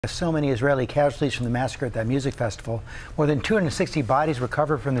So many Israeli casualties from the massacre at that music festival. More than 260 bodies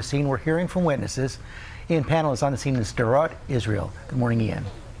recovered from the scene. We're hearing from witnesses. Ian Panel is on the scene in Sderot, Israel. Good morning, Ian.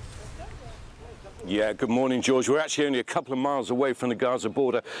 Yeah, good morning, George. We're actually only a couple of miles away from the Gaza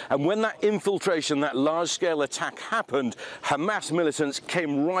border. And when that infiltration, that large-scale attack happened, Hamas militants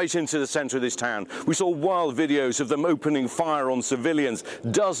came right into the center of this town. We saw wild videos of them opening fire on civilians.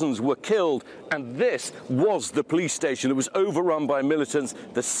 Dozens were killed. And this was the police station. It was overrun by militants,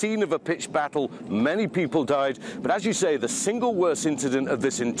 the scene of a pitched battle. Many people died. But as you say, the single worst incident of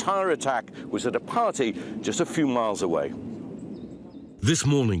this entire attack was at a party just a few miles away. This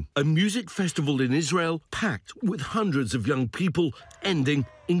morning, a music festival in Israel packed with hundreds of young people, ending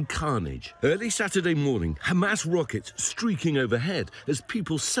in carnage. Early Saturday morning, Hamas rockets streaking overhead as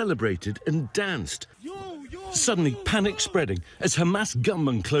people celebrated and danced. Suddenly, panic spreading as Hamas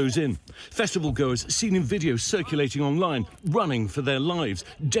gunmen close in. Festival goers seen in videos circulating online, running for their lives,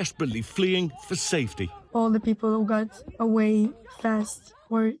 desperately fleeing for safety. All the people who got away fast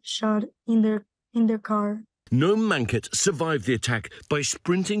were shot in their car. Noam Manket survived the attack by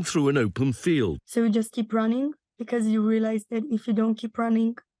sprinting through an open field. So you just keep running because you realize that if you don't keep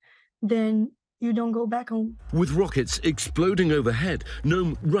running, then you don't go back home. With rockets exploding overhead,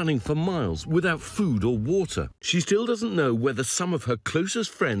 Noam running for miles without food or water. She still doesn't know whether some of her closest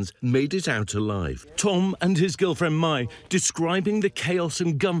friends made it out alive. Tom and his girlfriend Mai describing the chaos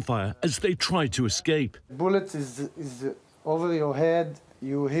and gunfire as they tried to escape. Bullets is over your head.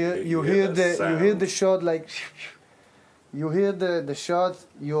 You hear the shot, like you hear the shot.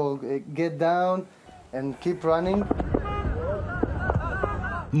 You get down and keep running.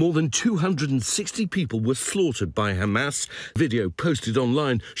 More than 260 people were slaughtered by Hamas. Video posted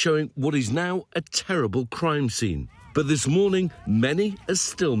online showing what is now a terrible crime scene. But this morning, many are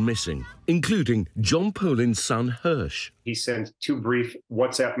still missing, including John Polin's son, Hirsch. He sent 2 brief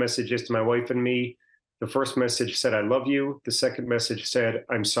WhatsApp messages to my wife and me. The first message said, "I love you." The second message said,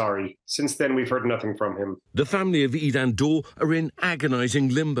 "I'm sorry." Since then, we've heard nothing from him. The family of Idan Dor are in agonizing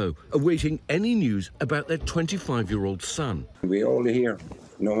limbo, awaiting any news about their 25-year-old son. We're all here.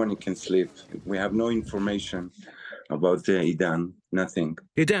 No one can sleep. We have no information about Idan, nothing.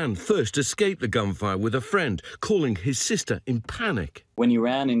 Idan first escaped the gunfire with a friend, calling his sister in panic. When he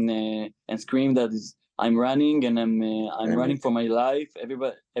ran and screamed that I'm running and I'm running for my life.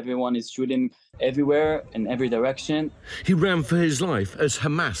 Everyone is shooting everywhere in every direction. He ran for his life as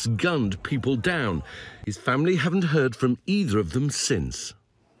Hamas gunned people down. His family haven't heard from either of them since.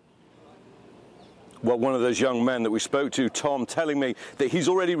 Well, one of those young men that we spoke to, Tom, telling me that he's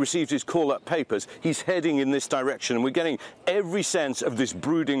already received his call-up papers. He's heading in this direction, and we're getting every sense of this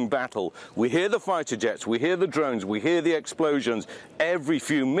brooding battle. We hear the fighter jets, we hear the drones, we hear the explosions every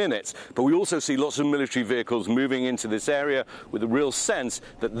few minutes, but we also see lots of military vehicles moving into this area with a real sense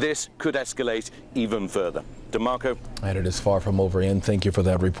that this could escalate even further. DeMarco? And it is far from over, Ian. Thank you for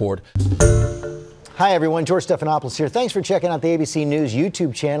that report. Hi, everyone. George Stephanopoulos here. Thanks for checking out the ABC News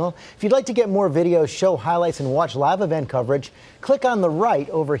YouTube channel. If you'd like to get more videos, show highlights, and watch live event coverage, click on the right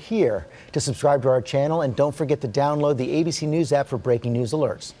over here to subscribe to our channel. And don't forget to download the ABC News app for breaking news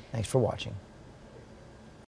alerts. Thanks for watching.